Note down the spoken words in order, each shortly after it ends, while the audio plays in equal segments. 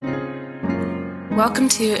Welcome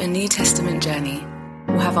to a New Testament journey.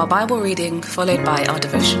 We'll have our Bible reading followed by our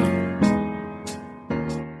devotional.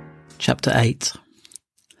 Chapter 8.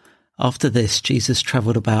 After this, Jesus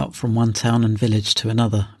travelled about from one town and village to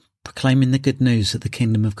another, proclaiming the good news of the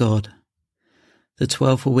kingdom of God. The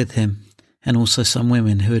 12 were with him, and also some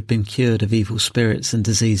women who had been cured of evil spirits and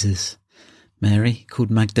diseases. Mary,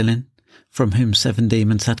 called Magdalene, from whom 7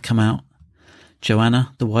 demons had come out.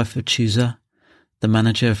 Joanna, the wife of Chuza, the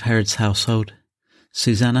manager of Herod's household.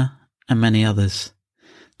 Susanna, and many others.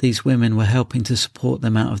 These women were helping to support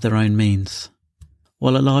them out of their own means.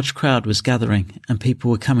 While a large crowd was gathering and people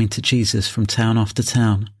were coming to Jesus from town after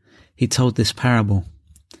town, he told this parable.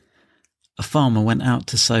 A farmer went out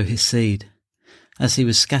to sow his seed. As he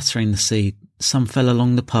was scattering the seed, some fell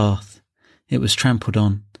along the path. It was trampled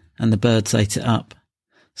on, and the birds ate it up.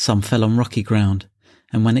 Some fell on rocky ground,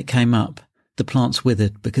 and when it came up, the plants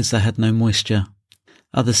withered because they had no moisture.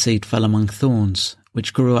 Other seed fell among thorns,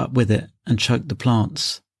 which grew up with it and choked the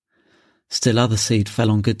plants. Still other seed fell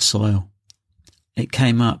on good soil. It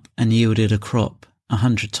came up and yielded a crop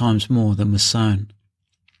 100 times more than was sown.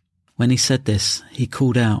 When he said this, he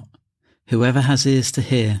called out, "Whoever has ears to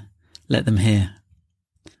hear, let them hear."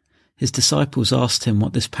 His disciples asked him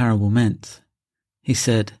what this parable meant. He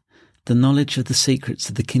said, "The knowledge of the secrets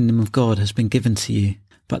of the kingdom of God has been given to you,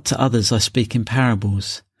 but to others I speak in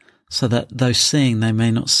parables, so that though seeing they may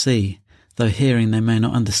not see, though hearing they may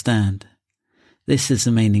not understand. This is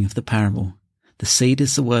the meaning of the parable. The seed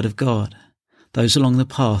is the word of God. Those along the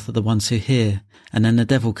path are the ones who hear, and then the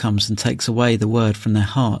devil comes and takes away the word from their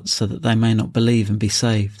hearts so that they may not believe and be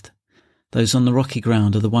saved. Those on the rocky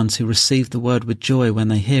ground are the ones who receive the word with joy when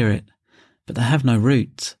they hear it, but they have no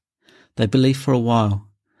root. They believe for a while,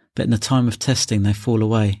 but in the time of testing they fall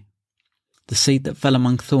away. The seed that fell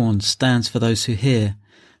among thorns stands for those who hear,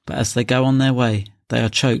 but as they go on their way, they are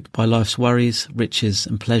choked by life's worries, riches,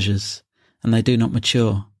 and pleasures, and they do not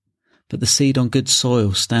mature. But the seed on good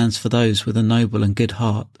soil stands for those with a noble and good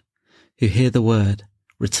heart, who hear the word,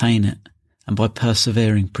 retain it, and by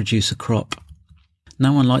persevering produce a crop.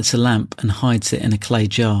 No one lights a lamp and hides it in a clay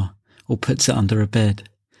jar, or puts it under a bed.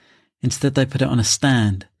 Instead they put it on a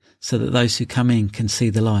stand, so that those who come in can see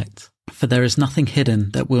the light. For there is nothing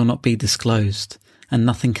hidden that will not be disclosed, and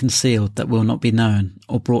nothing concealed that will not be known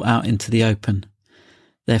or brought out into the open.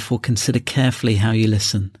 Therefore consider carefully how you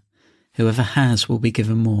listen. Whoever has will be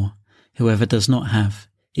given more. Whoever does not have,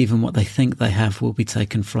 even what they think they have will be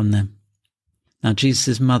taken from them. Now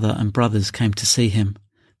Jesus' mother and brothers came to see him,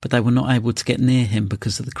 but they were not able to get near him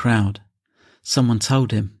because of the crowd. Someone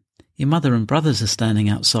told him, "Your mother and brothers are standing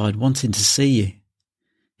outside wanting to see you."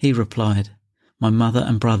 He replied, "My mother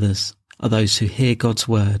and brothers are those who hear God's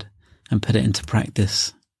word and put it into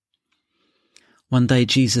practice." One day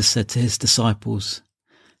Jesus said to his disciples,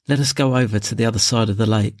 "Let us go over to the other side of the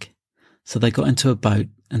lake." So they got into a boat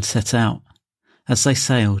and set out. As they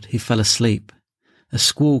sailed, he fell asleep. A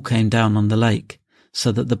squall came down on the lake,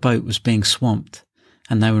 so that the boat was being swamped,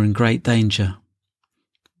 and they were in great danger.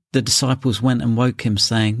 The disciples went and woke him,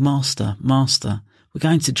 saying, "Master, Master, we're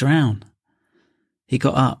going to drown." He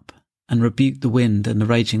got up and rebuked the wind and the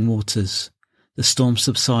raging waters. The storm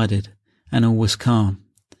subsided, and all was calm.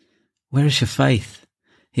 "Where is your faith?"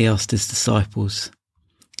 he asked his disciples.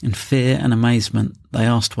 In fear and amazement, they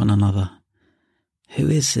asked one another, "Who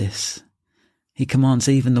is this? He commands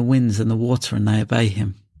even the winds and the water, and they obey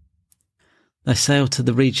him." They sailed to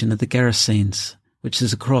the region of the Gerasenes, which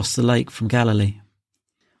is across the lake from Galilee.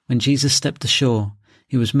 When Jesus stepped ashore,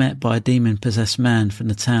 he was met by a demon-possessed man from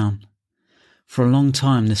the town. For a long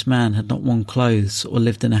time this man had not worn clothes or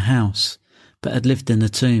lived in a house, but had lived in the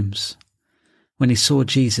tombs. When he saw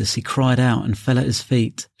Jesus, he cried out and fell at his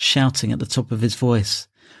feet, shouting at the top of his voice,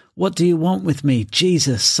 "What do you want with me,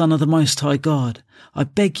 Jesus, Son of the Most High God? I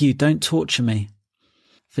beg you, don't torture me."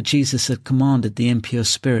 For Jesus had commanded the impure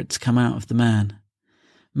spirit to come out of the man.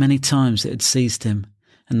 Many times it had seized him,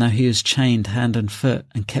 and though he was chained hand and foot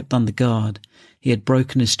and kept under guard, he had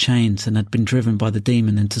broken his chains and had been driven by the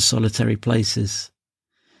demon into solitary places.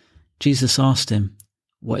 Jesus asked him,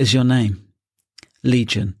 "What is your name?"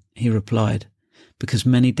 "Legion," he replied, because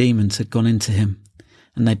many demons had gone into him,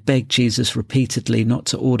 and they begged Jesus repeatedly not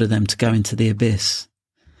to order them to go into the abyss.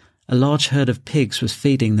 A large herd of pigs was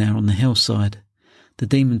feeding there on the hillside. The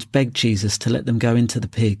demons begged Jesus to let them go into the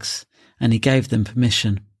pigs, and he gave them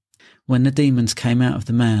permission. When the demons came out of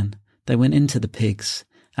the man, they went into the pigs,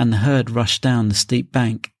 and the herd rushed down the steep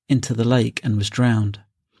bank into the lake and was drowned.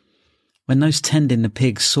 When those tending the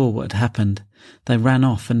pigs saw what had happened, they ran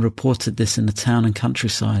off and reported this in the town and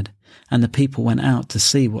countryside, and the people went out to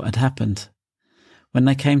see what had happened. When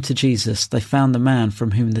they came to Jesus, they found the man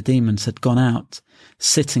from whom the demons had gone out,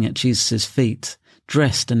 sitting at Jesus' feet,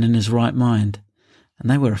 dressed and in his right mind, and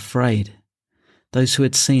they were afraid. Those who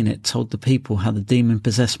had seen it told the people how the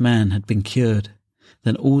demon-possessed man had been cured.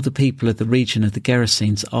 Then all the people of the region of the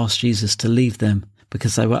Gerasenes asked Jesus to leave them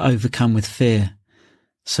because they were overcome with fear.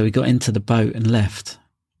 So he got into the boat and left.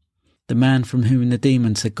 The man from whom the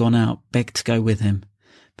demons had gone out begged to go with him,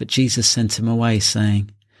 but Jesus sent him away,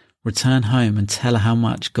 saying, "Return home and tell her how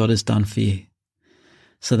much God has done for you."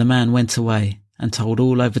 So the man went away and told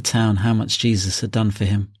all over town how much Jesus had done for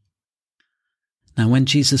him. Now when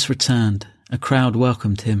Jesus returned, a crowd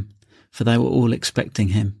welcomed him, for they were all expecting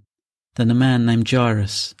him. Then a man named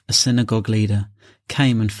Jairus, a synagogue leader,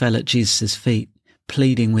 came and fell at Jesus' feet,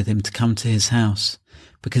 pleading with him to come to his house,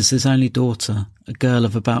 because his only daughter, a girl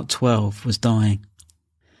of about 12, was dying.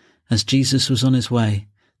 As Jesus was on his way,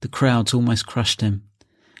 the crowds almost crushed him,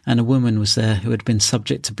 and a woman was there who had been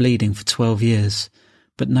subject to bleeding for 12 years,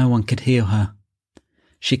 but no one could heal her.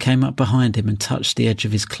 She came up behind him and touched the edge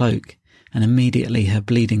of his cloak, and immediately her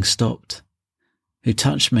bleeding stopped. "Who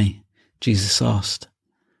touched me?" Jesus asked.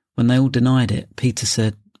 When they all denied it, Peter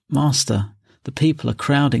said, "Master, the people are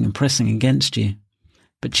crowding and pressing against you."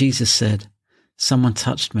 But Jesus said, "Someone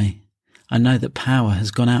touched me. I know that power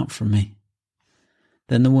has gone out from me."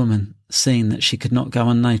 Then the woman, seeing that she could not go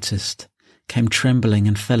unnoticed, came trembling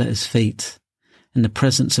and fell at his feet. In the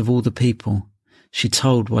presence of all the people, she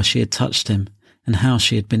told why she had touched him and how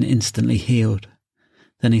she had been instantly healed.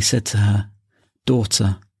 Then he said to her,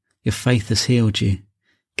 "Daughter, your faith has healed you.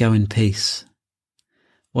 Go in peace."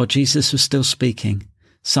 While Jesus was still speaking,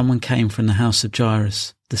 someone came from the house of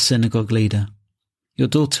Jairus, the synagogue leader. "Your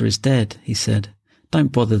daughter is dead," he said.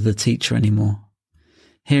 "Don't bother the teacher anymore."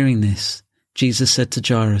 Hearing this, Jesus said to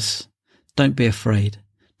Jairus, "Don't be afraid,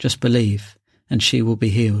 just believe, and she will be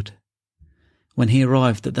healed." When he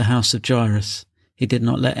arrived at the house of Jairus, he did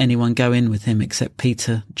not let anyone go in with him except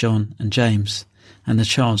Peter, John, and James, and the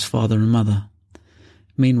child's father and mother.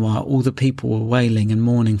 Meanwhile, all the people were wailing and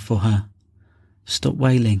mourning for her. "Stop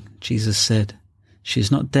wailing," Jesus said. "She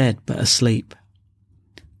is not dead, but asleep."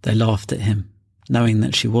 They laughed at him, knowing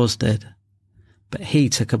that she was dead. But he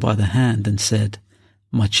took her by the hand and said,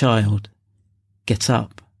 "My child, get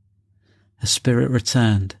up." Her spirit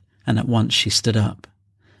returned, and at once she stood up.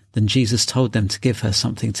 Then Jesus told them to give her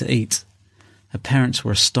something to eat. Her parents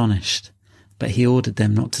were astonished, but he ordered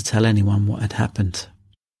them not to tell anyone what had happened.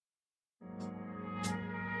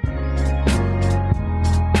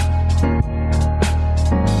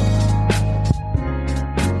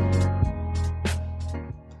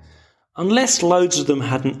 Unless loads of them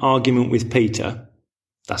had an argument with Peter,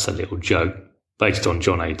 that's a little joke based on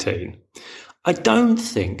John 18, I don't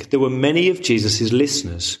think there were many of Jesus'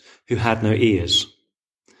 listeners who had no ears.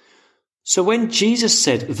 So when Jesus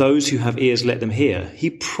said, "Those who have ears, let them hear,"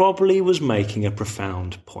 he probably was making a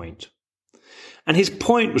profound point. And his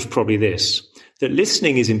point was probably this, that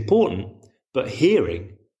listening is important, but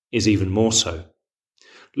hearing is even more so.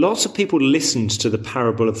 Lots of people listened to the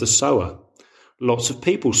parable of the sower. Lots of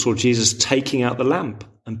people saw Jesus taking out the lamp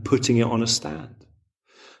and putting it on a stand.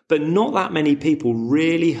 But not that many people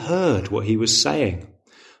really heard what he was saying.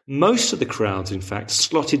 Most of the crowds, in fact,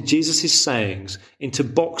 slotted Jesus' sayings into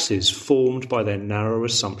boxes formed by their narrow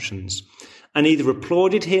assumptions, and either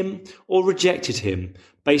applauded him or rejected him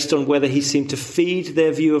based on whether he seemed to feed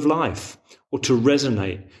their view of life or to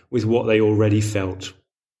resonate with what they already felt.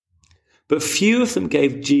 But few of them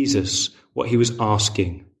gave Jesus what he was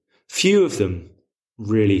asking. Few of them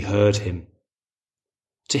really heard him.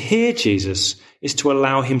 To hear Jesus is to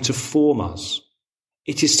allow him to form us.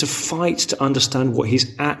 It is to fight to understand what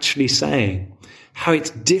he's actually saying, how it's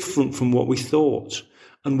different from what we thought,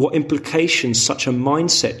 and what implications such a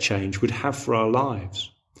mindset change would have for our lives.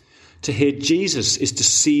 To hear Jesus is to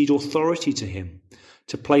cede authority to him,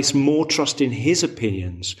 to place more trust in his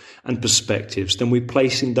opinions and perspectives than we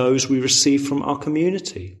place in those we receive from our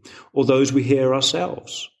community or those we hear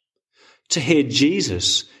ourselves. To hear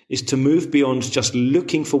Jesus is to move beyond just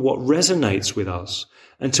looking for what resonates with us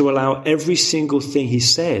and to allow every single thing he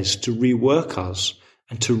says to rework us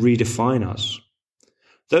and to redefine us.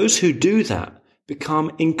 Those who do that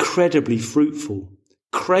become incredibly fruitful,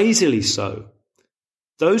 crazily so.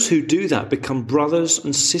 Those who do that become brothers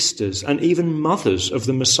and sisters and even mothers of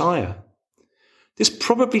the Messiah. This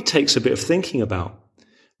probably takes a bit of thinking about.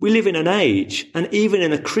 We live in an age, and even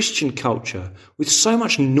in a Christian culture, with so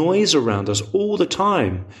much noise around us all the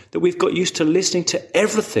time that we've got used to listening to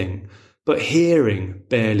everything, but hearing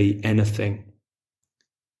barely anything.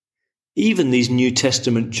 Even these New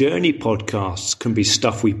Testament journey podcasts can be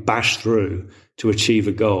stuff we bash through to achieve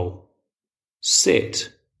a goal.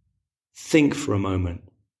 Sit. Think for a moment.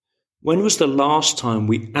 When was the last time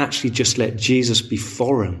we actually just let Jesus be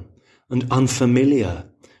foreign and unfamiliar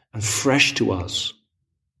and fresh to us?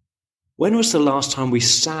 When was the last time we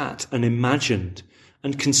sat and imagined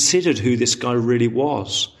and considered who this guy really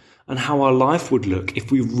was and how our life would look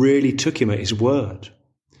if we really took him at his word?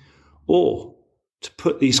 Or, to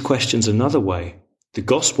put these questions another way, the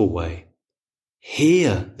gospel way,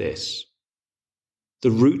 hear this.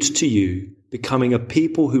 The route to you becoming a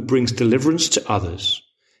people who brings deliverance to others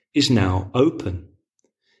is now open.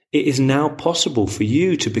 It is now possible for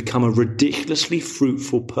you to become a ridiculously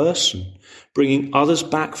fruitful person, bringing others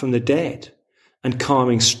back from the dead and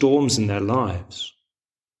calming storms in their lives.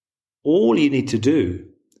 All you need to do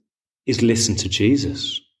is listen to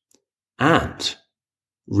Jesus and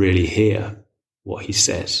really hear what he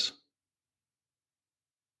says.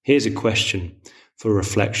 Here's a question for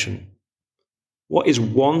reflection. What is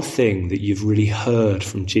one thing that you've really heard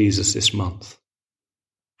from Jesus this month?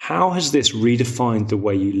 How has this redefined the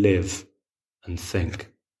way you live and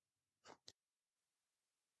think?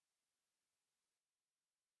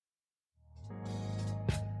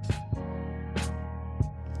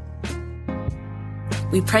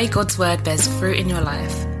 We pray God's word bears fruit in your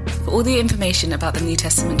life. For all the information about the New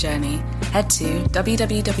Testament journey, head to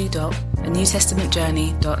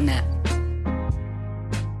www.anewtestamentjourney.net.